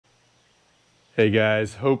Hey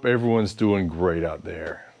guys, hope everyone's doing great out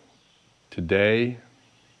there. Today,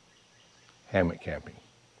 hammock camping.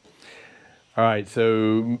 All right,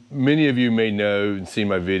 so many of you may know and seen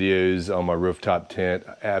my videos on my rooftop tent.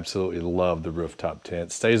 I absolutely love the rooftop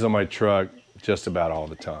tent. Stays on my truck just about all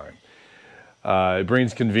the time. It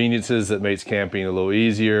brings conveniences that makes camping a little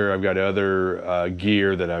easier. I've got other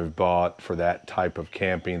gear that I've bought for that type of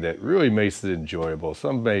camping that really makes it enjoyable.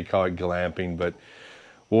 Some may call it glamping, but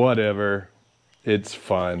whatever. It's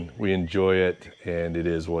fun, we enjoy it, and it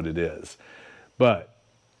is what it is. But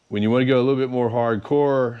when you want to go a little bit more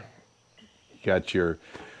hardcore, you got your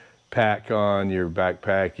pack on, your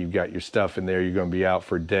backpack, you've got your stuff in there, you're going to be out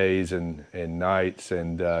for days and nights,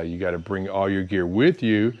 and you got to bring all your gear with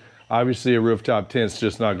you. Obviously a rooftop tent's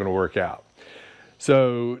just not going to work out.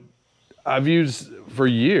 So for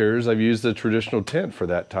years, I've used the traditional tent for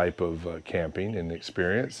that type of camping and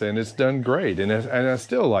experience, and it's done great. And I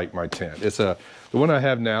still like my tent. The one I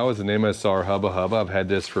have now is an MSR Hubba Hubba. I've had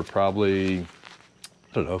this for probably, I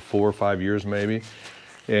don't know, 4 or 5 years maybe.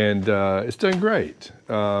 And it's done great.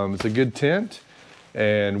 It's a good tent.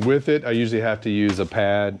 And with it, I usually have to use a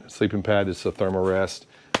pad, sleeping pad. It's a Thermarest.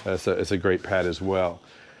 It's a great pad as well.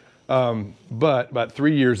 But about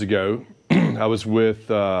 3 years ago, I was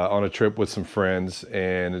on a trip with some friends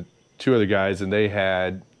and 2 other guys, and they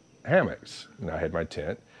had hammocks, and I had my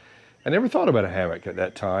tent. I never thought about a hammock at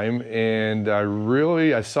that time, and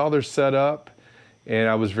I saw their setup, and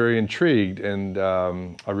I was very intrigued, and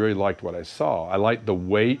I really liked what I saw. I liked the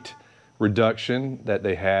weight reduction that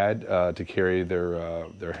they had to carry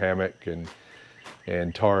their hammock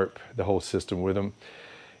and tarp, the whole system with them.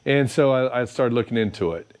 And so I started looking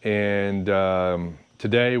into it, and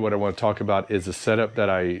today, what I want to talk about is the setup that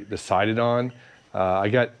I decided on. I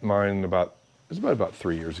got mine about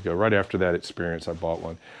 3 years ago. Right after that experience, I bought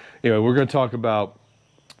one. Anyway, we're going to talk about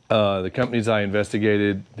the companies I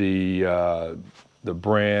investigated, the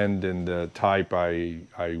brand and the type I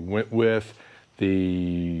went with,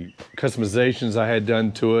 the customizations I had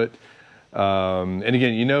done to it. And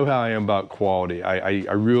again, you know how I am about quality.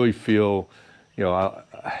 I really feel,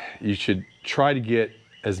 you should try to get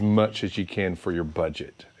as much as you can for your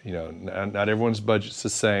budget. Not everyone's budget's the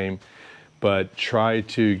same, but try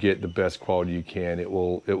to get the best quality you can. It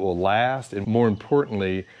will last, and more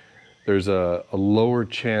importantly, there's a lower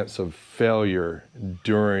chance of failure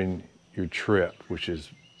during your trip, which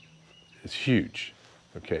is huge.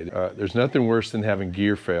 Okay, there's nothing worse than having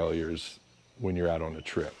gear failures when you're out on a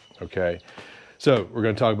trip. Okay, so we're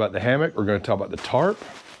going to talk about the hammock. We're going to talk about the tarp.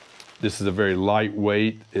 This is a very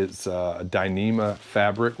lightweight, it's a Dyneema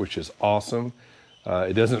fabric, which is awesome.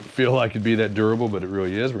 It doesn't feel like it'd be that durable, but it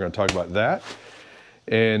really is. We're gonna talk about that.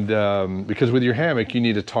 And because with your hammock, you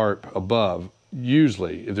need a tarp above.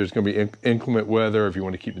 Usually, if there's gonna be inclement weather, if you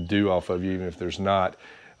want to keep the dew off of you, even if there's not,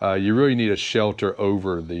 you really need a shelter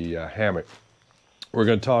over the hammock. We're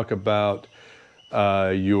gonna talk about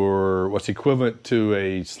what's equivalent to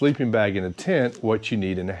a sleeping bag in a tent, what you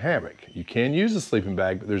need in a hammock. You can use a sleeping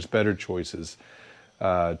bag, but there's better choices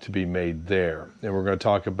to be made there. And we're going to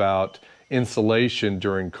talk about insulation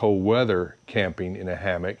during cold weather camping in a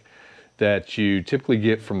hammock that you typically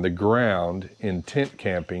get from the ground in tent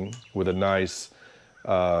camping with a nice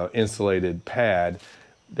insulated pad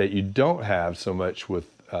that you don't have so much with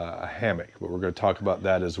a hammock. But we're going to talk about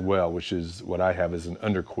that as well, which is what I have as an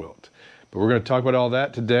underquilt. But we're going to talk about all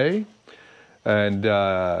that today. And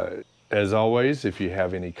as always, if you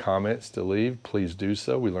have any comments to leave, please do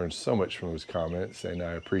so. We learned so much from those comments, and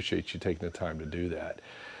I appreciate you taking the time to do that.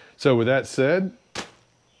 So with that said,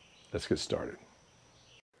 let's get started.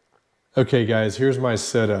 Okay, guys, here's my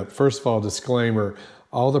setup. First of all, disclaimer,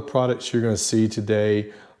 all the products you're going to see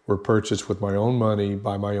today were purchased with my own money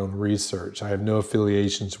by my own research. I have no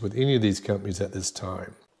affiliations with any of these companies at this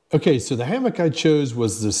time. Okay, so the hammock I chose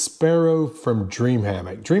was the Sparrow from Dream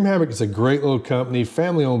Hammock. Dream Hammock is a great little company,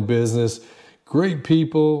 family-owned business, great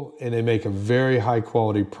people, and they make a very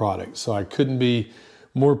high-quality product. So I couldn't be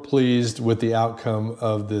more pleased with the outcome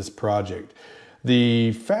of this project.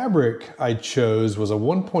 The fabric I chose was a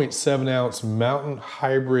 1.7-ounce Mountain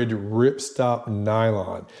Hybrid Ripstop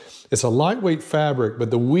Nylon. It's a lightweight fabric,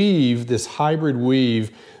 but the weave, this hybrid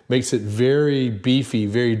weave, makes it very beefy,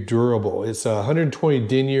 very durable. It's a 120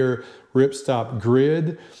 denier ripstop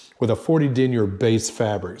grid with a 40 denier base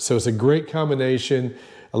fabric. So it's a great combination,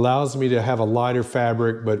 allows me to have a lighter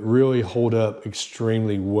fabric, but really hold up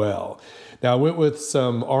extremely well. Now I went with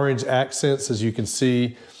some orange accents, as you can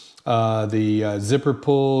see, the zipper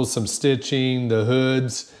pulls, some stitching, the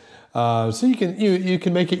hoods. So you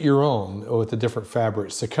can make it your own with the different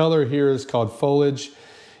fabrics. The color here is called Foliage.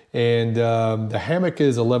 And the hammock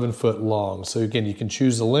is 11 foot long. So again, you can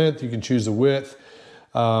choose the length, you can choose the width.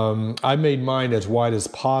 I made mine as wide as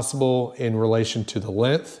possible in relation to the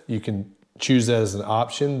length. You can choose that as an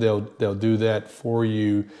option. They'll do that for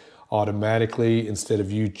you automatically instead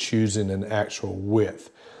of you choosing an actual width.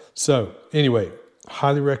 So anyway,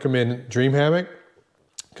 highly recommend Dream Hammock.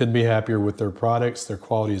 Couldn't be happier with their products. Their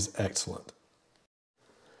quality is excellent.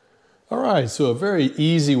 All right, so a very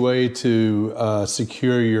easy way to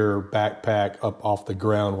secure your backpack up off the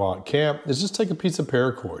ground while at camp is just take a piece of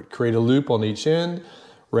paracord, create a loop on each end,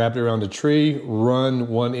 wrap it around the tree, run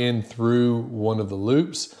one end through one of the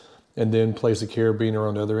loops, and then place a carabiner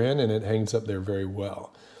on the other end, and it hangs up there very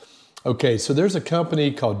well. Okay, so there's a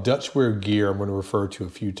company called Dutchware gear I'm going to refer to a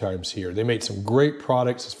few times here. They make some great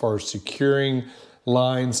products as far as securing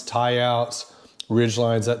lines, tie-outs, ridge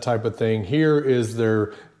lines, that type of thing. Here is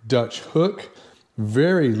their Dutch hook.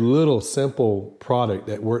 Very little simple product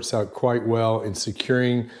that works out quite well in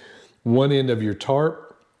securing one end of your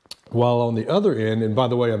tarp, while on the other end, and by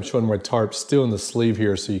the way, I'm showing my tarp still in the sleeve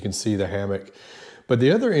here so you can see the hammock, but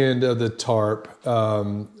the other end of the tarp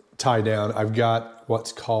tie down, I've got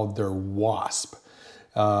what's called their Wasp.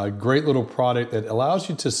 Great little product that allows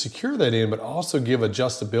you to secure that end, but also give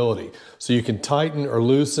adjustability. So you can tighten or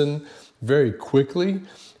loosen very quickly,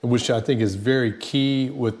 which I think is very key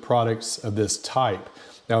with products of this type.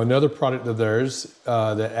 Now, another product of theirs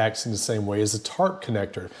that acts in the same way is a tarp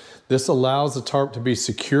connector. This allows the tarp to be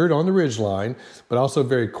secured on the ridge line, but also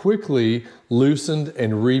very quickly loosened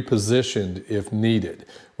and repositioned if needed,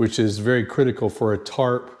 which is very critical for a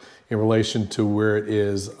tarp in relation to where it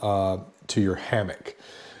is to your hammock.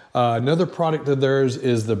 Another product of theirs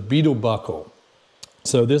is the beetle buckle.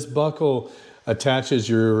 So this buckle attaches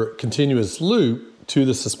your continuous loop to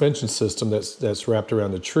the suspension system that's wrapped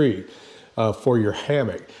around the tree for your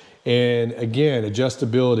hammock. And again,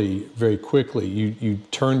 adjustability very quickly. You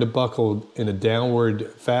turn the buckle in a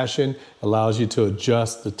downward fashion, allows you to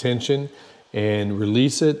adjust the tension and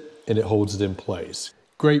release it, and it holds it in place.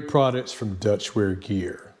 Great products from Dutchware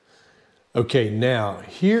gear. Okay, now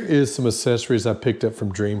here is some accessories I picked up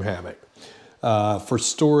from Dream Hammock for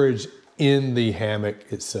storage in the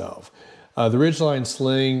hammock itself. The Ridgeline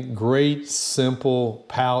Sling, great simple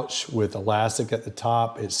pouch with elastic at the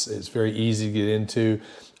top. It's very easy to get into.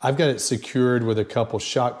 I've got it secured with a couple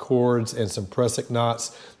shock cords and some prusik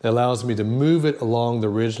knots that allows me to move it along the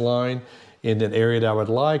ridgeline in an area that I would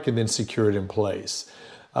like and then secure it in place.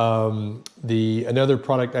 Another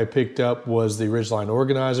product I picked up was the Ridgeline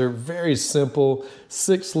Organizer. Very simple,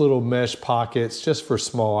 6 little mesh pockets just for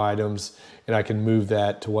small items, and I can move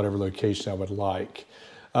that to whatever location I would like.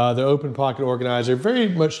 The Open Pocket Organizer, very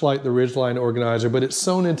much like the Ridgeline Organizer, but it's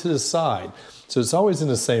sewn into the side. So it's always in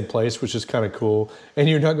the same place, which is kind of cool, and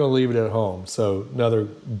you're not going to leave it at home. So another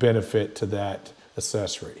benefit to that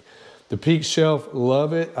accessory. The Peak Shelf,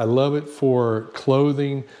 love it. I love it for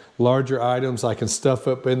clothing, larger items I can stuff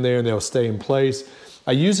up in there and they'll stay in place.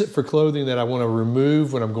 I use it for clothing that I want to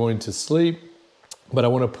remove when I'm going to sleep, but I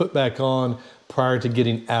want to put back on prior to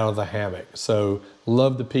getting out of the hammock. So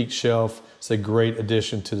love the Peak Shelf. It's a great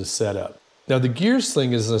addition to the setup. Now the gear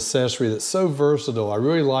sling is an accessory that's so versatile. I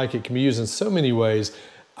really like it. It can be used in so many ways.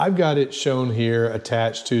 I've got it shown here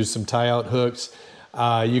attached to some tie-out hooks.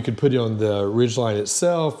 You could put it on the ridgeline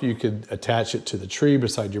itself. You could attach it to the tree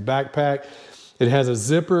beside your backpack. It has a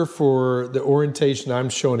zipper for the orientation. I'm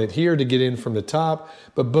showing it here to get in from the top,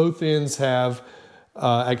 but both ends have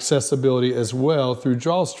accessibility as well through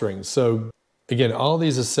drawstrings. So again, all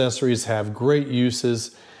these accessories have great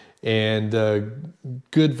uses and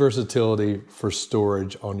good versatility for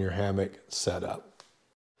storage on your hammock setup.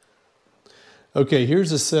 Okay,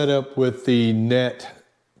 here's a setup with the net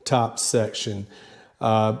top section.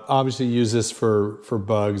 Obviously use this for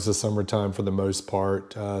bugs the summertime for the most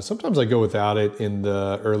part. Sometimes I go without it in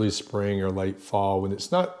the early spring or late fall when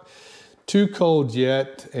it's not too cold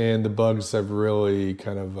yet and the bugs have really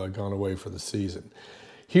kind of gone away for the season.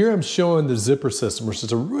 Here I'm showing the zipper system, which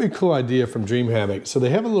is a really cool idea from Dream Hammock. So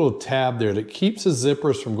they have a little tab there that keeps the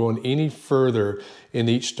zippers from going any further in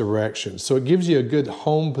each direction. So it gives you a good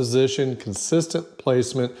home position, consistent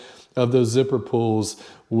placement of those zipper pulls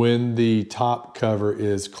when the top cover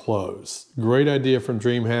is closed. Great idea from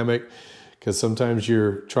Dream Hammock because sometimes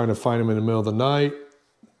you're trying to find them in the middle of the night.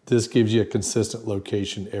 This gives you a consistent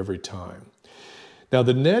location every time. Now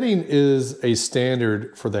the netting is a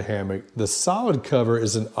standard for the hammock. The solid cover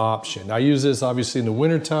is an option. I use this obviously in the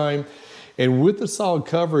wintertime, and with the solid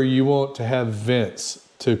cover you want to have vents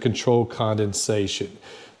to control condensation.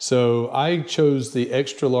 So I chose the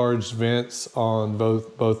extra large vents on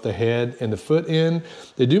both the head and the foot end.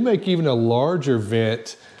 They do make even a larger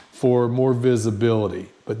vent for more visibility.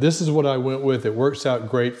 But this is what I went with. It works out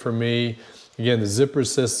great for me. Again, the zipper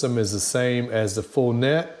system is the same as the full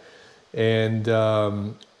net. And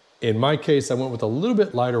in my case, I went with a little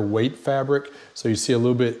bit lighter weight fabric, so you see a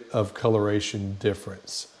little bit of coloration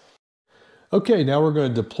difference. Okay, now we're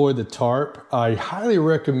going to deploy the tarp. I highly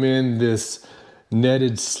recommend this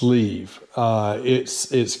netted sleeve.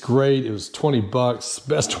 It's great. It was 20 bucks,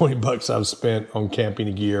 best 20 bucks I've spent on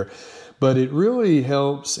camping gear. But it really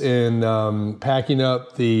helps in packing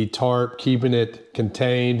up the tarp, keeping it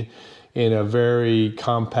contained in a very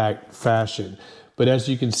compact fashion. But as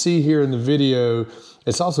you can see here in the video,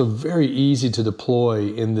 it's also very easy to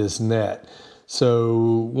deploy in this net.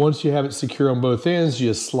 So once you have it secure on both ends,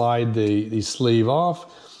 you just slide the sleeve off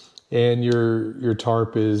and your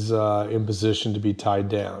tarp is in position to be tied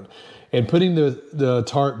down. And putting the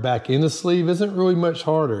tarp back in the sleeve isn't really much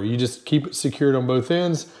harder. You just keep it secured on both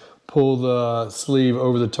ends, pull the sleeve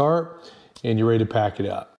over the tarp, and you're ready to pack it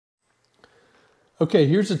up. Okay,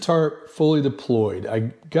 here's the tarp fully deployed.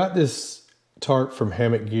 I got this tarp from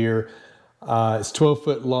Hammock Gear. It's 12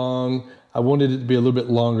 foot long. I wanted it to be a little bit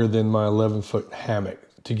longer than my 11-foot hammock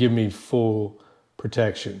to give me full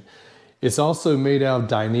protection. It's also made out of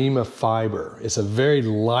Dyneema fiber. It's a very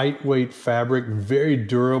lightweight fabric, very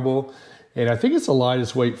durable, and I think it's the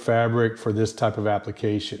lightest weight fabric for this type of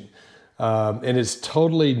application. And it's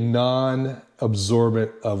totally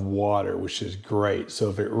non-absorbent of water, which is great.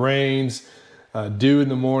 So if it rains, dew in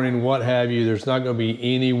the morning, what have you, there's not going to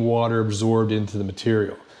be any water absorbed into the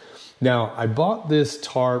material. Now, I bought this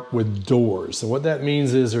tarp with doors, and what that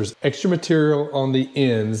means is there's extra material on the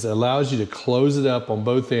ends that allows you to close it up on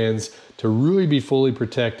both ends to really be fully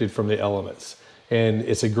protected from the elements. And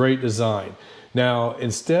it's a great design. Now,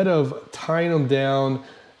 instead of tying them down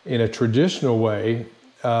in a traditional way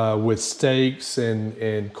with stakes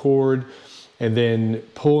and cord, and then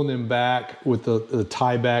pulling them back with the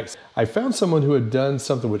tie backs, I found someone who had done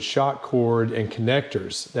something with shock cord and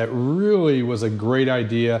connectors that really was a great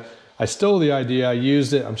idea. I stole the idea, I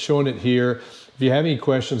used it, I'm showing it here. If you have any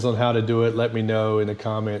questions on how to do it, let me know in the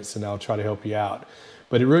comments and I'll try to help you out.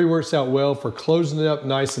 But it really works out well for closing it up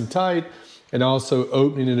nice and tight and also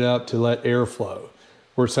opening it up to let air flow.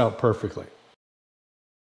 Works out perfectly.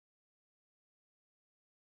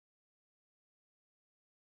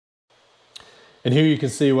 And here you can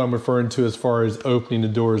see what I'm referring to as far as opening the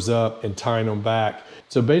doors up and tying them back.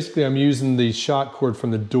 So basically I'm using the shock cord from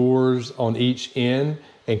the doors on each end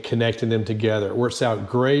and connecting them together. It works out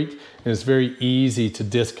great and it's very easy to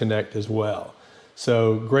disconnect as well.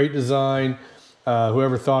 So great design.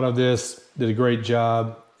 Whoever thought of this did a great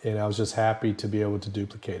job and I was just happy to be able to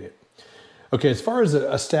duplicate it. Okay, as far as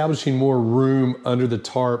establishing more room under the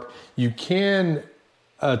tarp, you can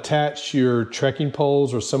attach your trekking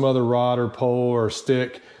poles or some other rod or pole or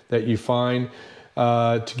stick that you find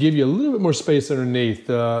to give you a little bit more space underneath.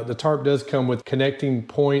 The tarp does come with connecting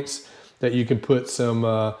points that you can put some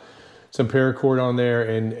paracord on there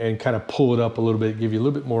and kind of pull it up a little bit, give you a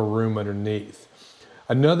little bit more room underneath.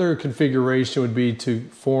 Another configuration would be to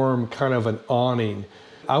form kind of an awning.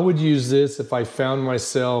 I would use this if I found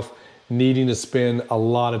myself needing to spend a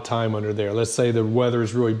lot of time under there. Let's say the weather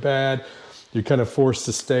is really bad, you're kind of forced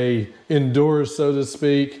to stay indoors, so to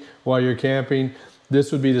speak, while you're camping.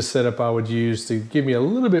 This would be the setup I would use to give me a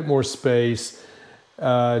little bit more space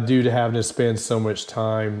due to having to spend so much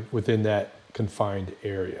time within that confined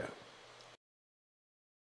area.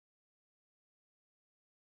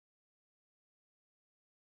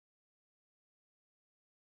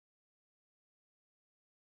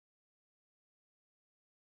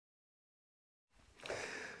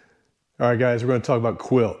 All right, guys, we're going to talk about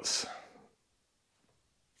quilts.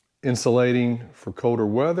 Insulating for colder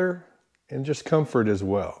weather and just comfort as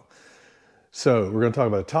well. So we're going to talk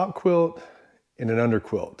about a top quilt and an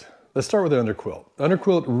underquilt. Let's start with the underquilt.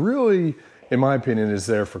 Underquilt really, in my opinion, is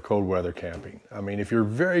there for cold weather camping. I mean, if you're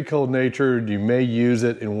very cold natured, you may use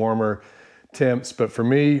it in warmer temps, but for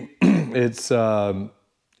me, it's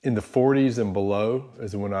in the 40s and below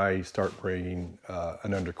is when I start bringing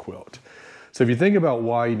an underquilt. So if you think about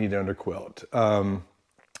why you need an underquilt,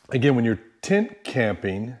 again, when you're tent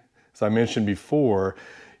camping, as I mentioned before,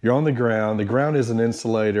 you're on the ground. The ground is an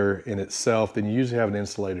insulator in itself. Then you usually have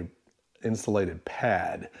an insulated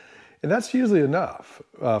pad. And that's usually enough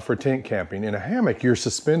for tent camping. In a hammock, you're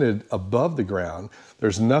suspended above the ground.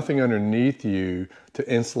 There's nothing underneath you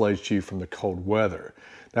to insulate you from the cold weather.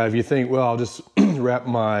 Now, if you think, well, I'll just wrap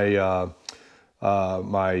my,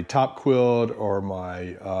 my top quilt or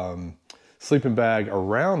my sleeping bag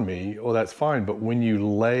around me, well, that's fine. But when you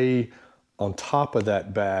lay on top of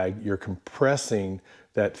that bag, you're compressing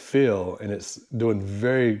that fill and it's doing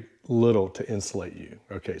very little to insulate you.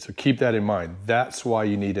 Okay, so keep that in mind. That's why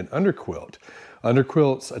you need an underquilt.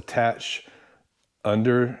 Underquilts attach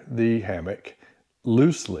under the hammock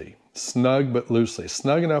loosely, snug but loosely.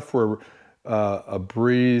 Snug enough where a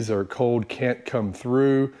breeze or cold can't come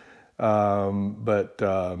through, but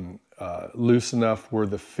loose enough where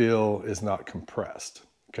the fill is not compressed.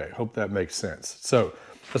 Okay, hope that makes sense. So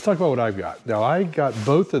let's talk about what I've got. Now I got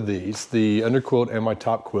both of these, the underquilt and my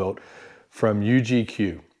top quilt, from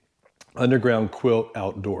UGQ, Underground Quilt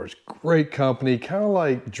Outdoors. Great company, kind of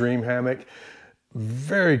like Dream Hammock,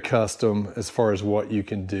 very custom as far as what you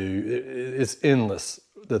can do. It's endless,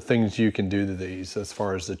 the things you can do to these as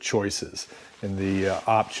far as the choices and the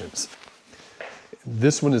options.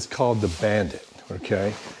 This one is called the Bandit,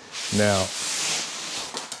 okay? Now,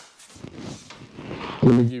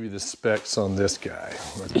 let me give you the specs on this guy.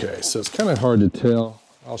 Okay, so it's kind of hard to tell.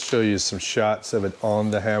 I'll show you some shots of it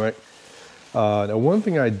on the hammock. Now, one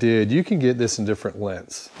thing I did, you can get this in different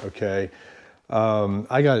lengths, okay?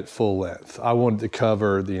 I got it full length. I wanted to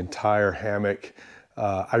cover the entire hammock.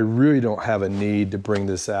 I really don't have a need to bring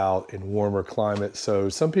this out in warmer climates. So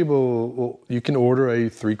some people, well, you can order a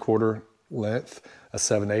 3/4 length, a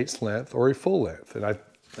 7/8 length, or a full length.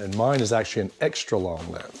 And mine is actually an extra long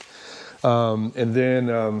length. And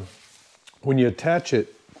then when you attach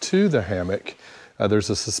it to the hammock, there's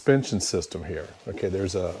a suspension system here. Okay,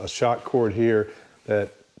 there's a shock cord here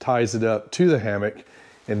that ties it up to the hammock,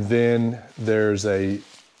 and then there's a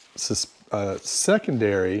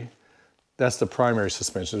secondary, that's the primary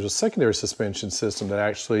suspension. There's a secondary suspension system that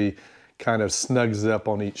actually kind of snugs it up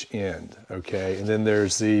on each end, okay? And then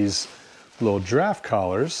there's these little draft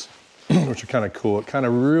collars, which are kind of cool. It kind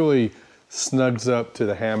of really snugs up to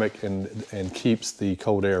the hammock and keeps the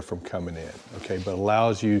cold air from coming in, okay? But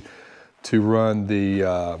allows you to run the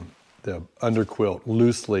underquilt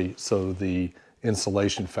loosely so the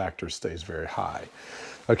insulation factor stays very high.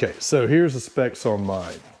 Okay, so here's the specs on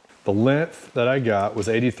mine. The length that I got was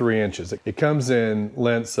 83 inches. It comes in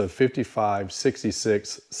lengths of 55,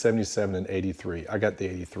 66, 77, and 83. I got the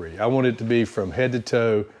 83. I want it to be from head to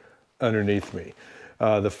toe underneath me.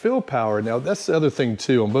 The fill power, now that's the other thing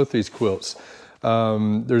too on both these quilts.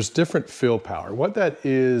 There's different fill power. What that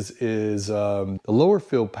is the lower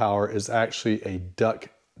fill power is actually a duck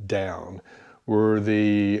down, where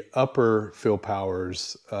the upper fill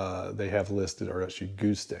powers they have listed are actually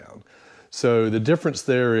goose down. So the difference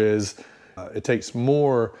there is it takes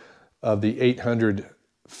more of the 800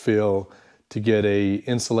 fill to get a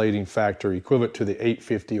insulating factor equivalent to the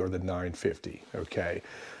 850 or the 950, okay?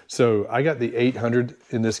 So I got the 800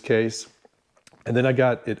 in this case, and then I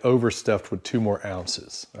got it overstuffed with 2 more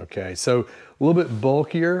ounces, okay? So a little bit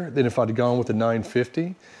bulkier than if I'd gone with the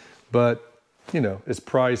 950, but you know, it's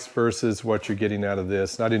price versus what you're getting out of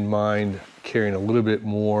this. And I didn't mind carrying a little bit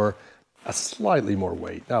more, a slightly more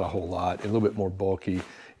weight, not a whole lot, a little bit more bulky.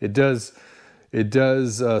 It does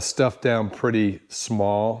stuff down pretty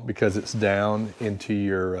small because it's down into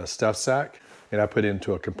your stuff sack, and I put it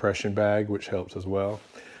into a compression bag, which helps as well.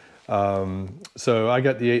 So I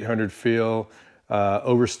got the 800 fill,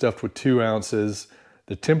 overstuffed with 2 ounces.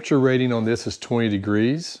 The temperature rating on this is 20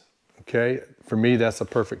 degrees. Okay, for me that's a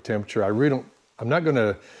perfect temperature. I'm not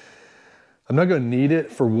gonna need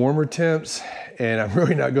it for warmer temps, and I'm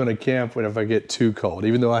really not gonna camp if I get too cold.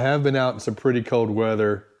 Even though I have been out in some pretty cold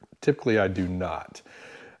weather, typically I do not.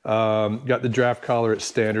 Got the draft collar at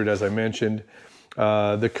standard, as I mentioned.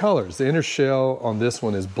 The colors, the inner shell on this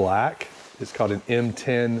one is black. It's called an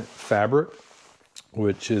M10 fabric,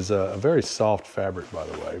 which is a very soft fabric, by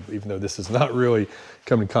the way, even though this does not really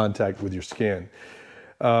come in contact with your skin.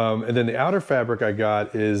 And then the outer fabric I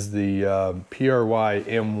got is the PRY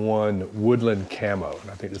M1 Woodland Camo. And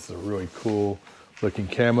I think this is a really cool looking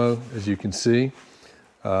camo, as you can see.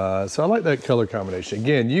 So I like that color combination.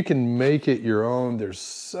 Again, you can make it your own. There's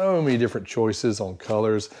so many different choices on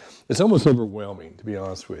colors. It's almost overwhelming, to be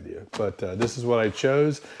honest with you. But this is what I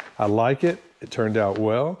chose. I like it. It turned out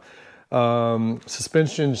well.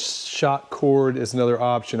 Suspension shock cord is another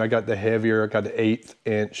option. I got the heavier, I got the 1/8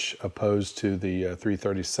 inch opposed to the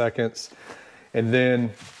 3/32. And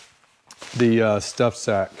then the stuff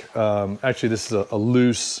sack. Actually, this is a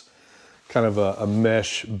loose, kind of a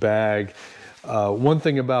mesh bag. One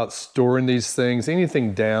thing about storing these things,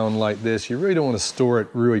 anything down like this, you really don't want to store it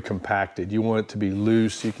really compacted. You want it to be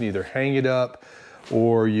loose. You can either hang it up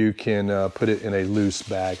or you can put it in a loose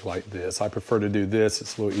bag like this. I prefer to do this.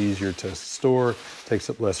 It's a little easier to store, takes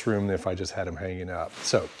up less room than if I just had them hanging up.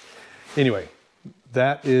 So anyway,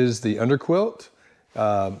 that is the underquilt.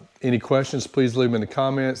 Any questions, please leave them in the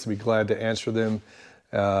comments. I'd be glad to answer them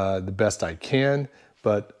the best I can.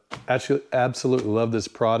 But Actually, absolutely love this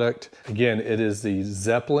product. Again, it is the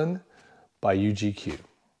Zeppelin by UGQ.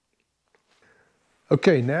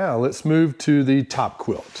 Okay, now let's move to the top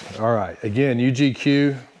quilt. All right, again,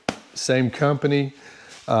 UGQ, same company.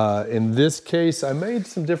 In this case, I made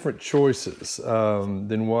some different choices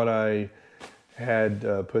than what I had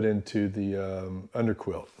put into the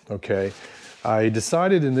underquilt, okay? I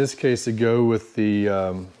decided in this case to go with the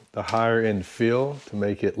higher end feel to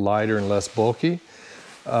make it lighter and less bulky.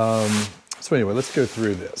 So anyway, let's go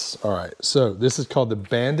through this. All right, so this is called the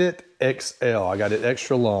Bandit XL. I got it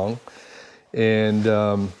extra long. And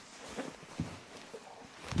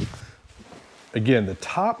again, the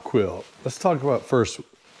top quilt, let's talk about first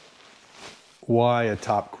why a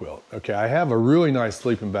top quilt. Okay, I have a really nice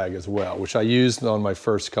sleeping bag as well, which I used on my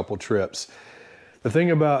first couple trips. The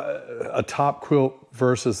thing about a top quilt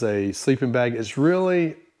versus a sleeping bag is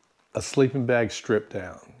really a sleeping bag stripped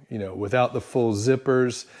down, you know, without the full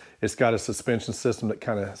zippers. It's got a suspension system that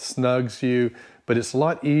kind of snugs you, but it's a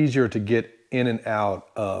lot easier to get in and out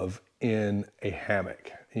of in a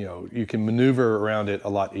hammock. You know, you can maneuver around it a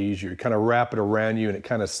lot easier. You kind of wrap it around you and it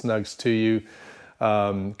kind of snugs to you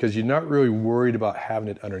because you're not really worried about having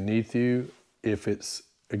it underneath you if it's,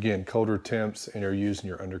 again, colder temps and you're using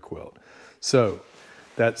your underquilt. So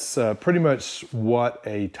that's pretty much what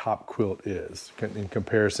a top quilt is in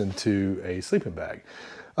comparison to a sleeping bag.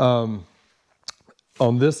 On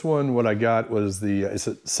this one, what I got was it's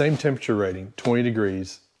the same temperature rating, 20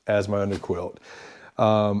 degrees as my underquilt.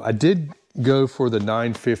 I did go for the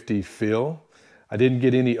 950 feel. I didn't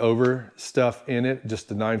get any over stuff in it, just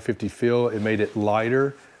the 950 feel. It made it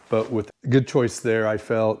lighter, but with good choice there, I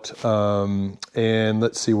felt. And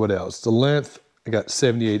let's see what else. The length, I got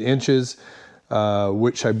 78 inches,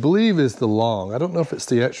 which I believe is the long. I don't know if it's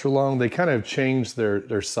the extra long. They kind of changed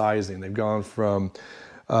their sizing. They've gone from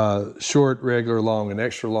short, regular, long, and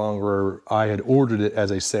extra long, where I had ordered it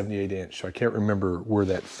as a 78 inch. So I can't remember where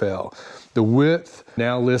that fell. The width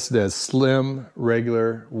now listed as slim,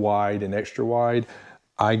 regular, wide, and extra wide.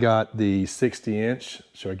 I got the 60 inch.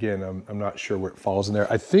 So again, I'm not sure where it falls in there.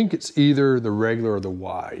 I think it's either the regular or the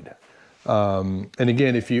wide. And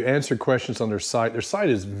again, if you answer questions on their site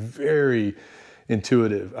is very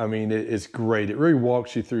intuitive. I mean, it's great. It really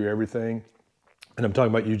walks you through everything. And I'm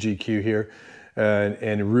talking about UGQ here.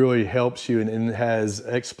 And it really helps you, and it has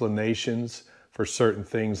explanations for certain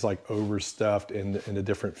things like overstuffed and the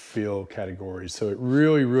different feel categories. So it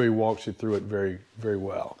really, really walks you through it very, very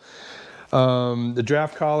well. The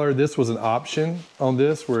draft collar, this was an option on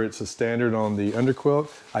this where it's a standard on the underquilt.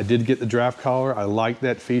 I did get the draft collar. I like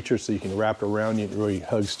that feature so you can wrap it around you. It really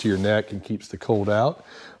hugs to your neck and keeps the cold out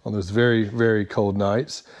on those very, very cold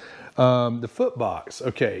nights. The foot box,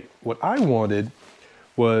 okay, what I wanted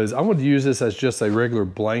was I wanted to use this as just a regular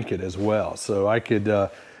blanket as well. So I could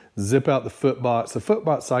zip out the foot box. The foot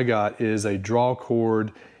box I got is a draw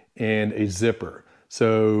cord and a zipper.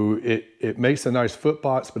 So it makes a nice foot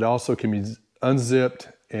box, but also can be unzipped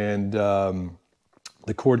and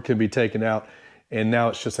the cord can be taken out. And now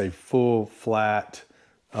it's just a full flat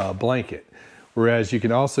blanket. Whereas you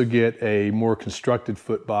can also get a more constructed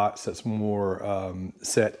foot box that's more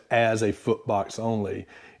set as a foot box only.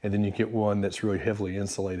 And then you get one that's really heavily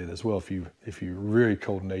insulated as well if you're really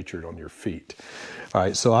cold natured on your feet. All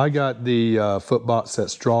right, so I got the foot box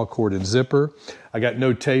that's draw cord and zipper. I got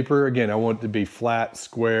no taper. Again, I want it to be flat,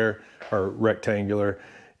 square, or rectangular,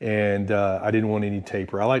 and I didn't want any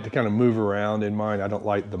taper. I like to kind of move around in mine. I don't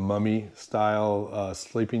like the mummy style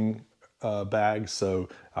sleeping bags, so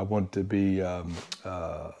I want it to be a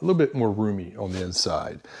little bit more roomy on the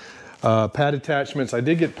inside. Pad attachments, I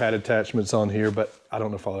did get pad attachments on here, but I don't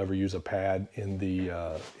know if I'll ever use a pad in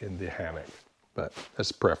the hammock, but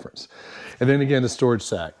that's preference. And then again, the storage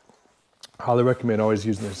sack. Highly recommend always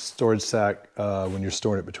using the storage sack when you're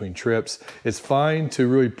storing it between trips. It's fine to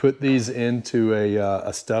really put these into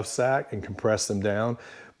a stuff sack and compress them down,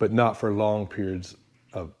 but not for long periods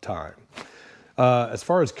of time. As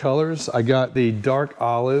far as colors, I got the dark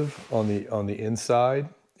olive on the inside,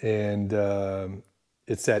 and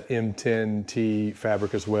it's that M10T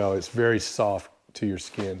fabric as well. It's very soft to your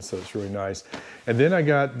skin, so it's really nice. And then I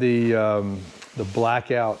got the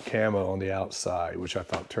blackout camo on the outside, which I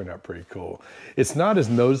thought turned out pretty cool. It's not as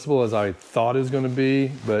noticeable as I thought it was going to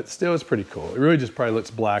be, but still it's pretty cool. It really just probably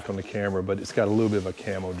looks black on the camera, but it's got a little bit of a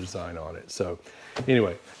camo design on it. So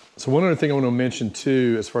anyway, so one other thing I want to mention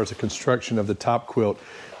too, as far as the construction of the top quilt,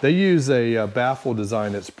 they use a baffle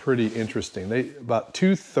design that's pretty interesting. About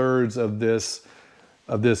 2/3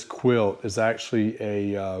 of this quilt is actually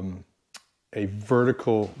a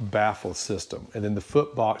vertical baffle system, and then the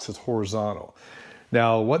foot box is horizontal.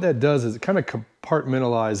 Now, what that does is it kind of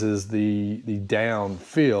compartmentalizes the down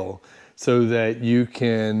feel so that you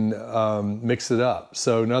can mix it up.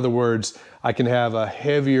 So in other words, I can have a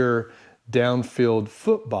heavier down-filled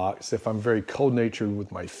foot box if I'm very cold-natured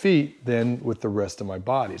with my feet than with the rest of my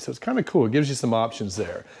body. So it's kind of cool. It gives you some options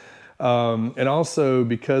there. And also,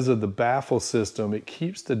 because of the baffle system, it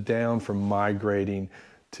keeps the down from migrating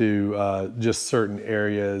to just certain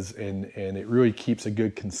areas, and it really keeps a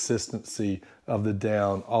good consistency of the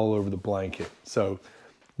down all over the blanket. So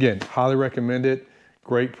again, highly recommend it.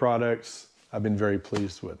 Great products. I've been very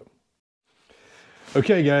pleased with them.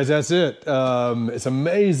 Okay guys, that's it. It's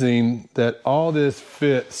amazing that all this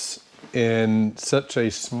fits in such a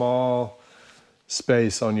small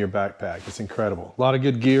space on your backpack. It's incredible. A lot of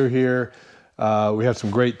good gear here. We have some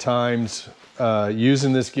great times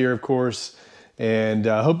using this gear, of course. And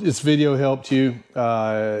I hope this video helped you.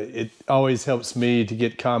 It always helps me to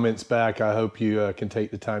get comments back. I hope you can take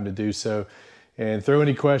the time to do so. And throw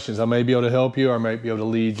any questions. I may be able to help you, or I might be able to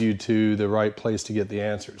lead you to the right place to get the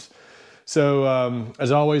answers. So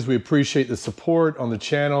as always, we appreciate the support on the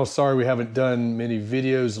channel. Sorry we haven't done many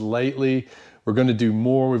videos lately. We're going to do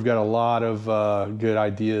more. We've got a lot of good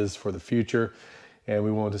ideas for the future, and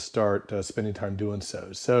we want to start spending time doing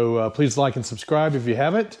so. So please like and subscribe if you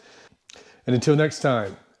haven't. And until next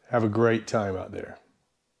time, have a great time out there.